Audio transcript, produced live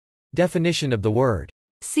Definition of the word.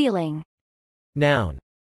 Ceiling. Noun.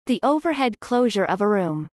 The overhead closure of a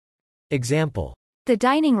room. Example. The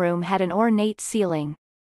dining room had an ornate ceiling.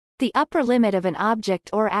 The upper limit of an object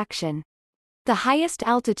or action. The highest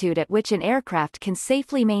altitude at which an aircraft can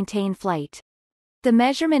safely maintain flight. The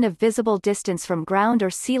measurement of visible distance from ground or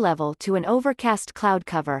sea level to an overcast cloud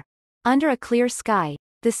cover. Under a clear sky,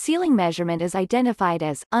 the ceiling measurement is identified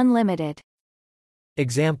as unlimited.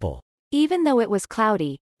 Example. Even though it was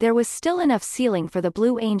cloudy, there was still enough ceiling for the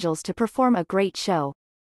Blue Angels to perform a great show.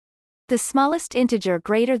 The smallest integer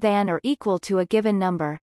greater than or equal to a given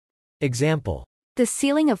number. Example. The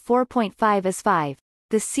ceiling of 4.5 is 5.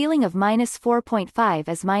 The ceiling of -4.5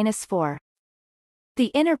 is -4. The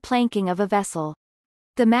inner planking of a vessel.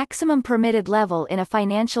 The maximum permitted level in a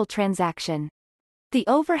financial transaction. The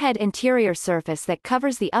overhead interior surface that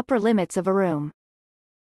covers the upper limits of a room.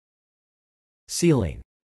 Ceiling.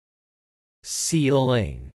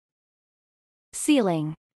 Ceiling.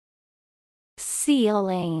 Ceiling.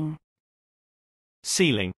 Ceiling.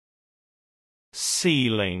 Ceiling.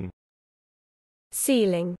 Ceiling.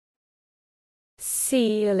 Ceiling.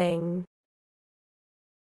 Ceiling.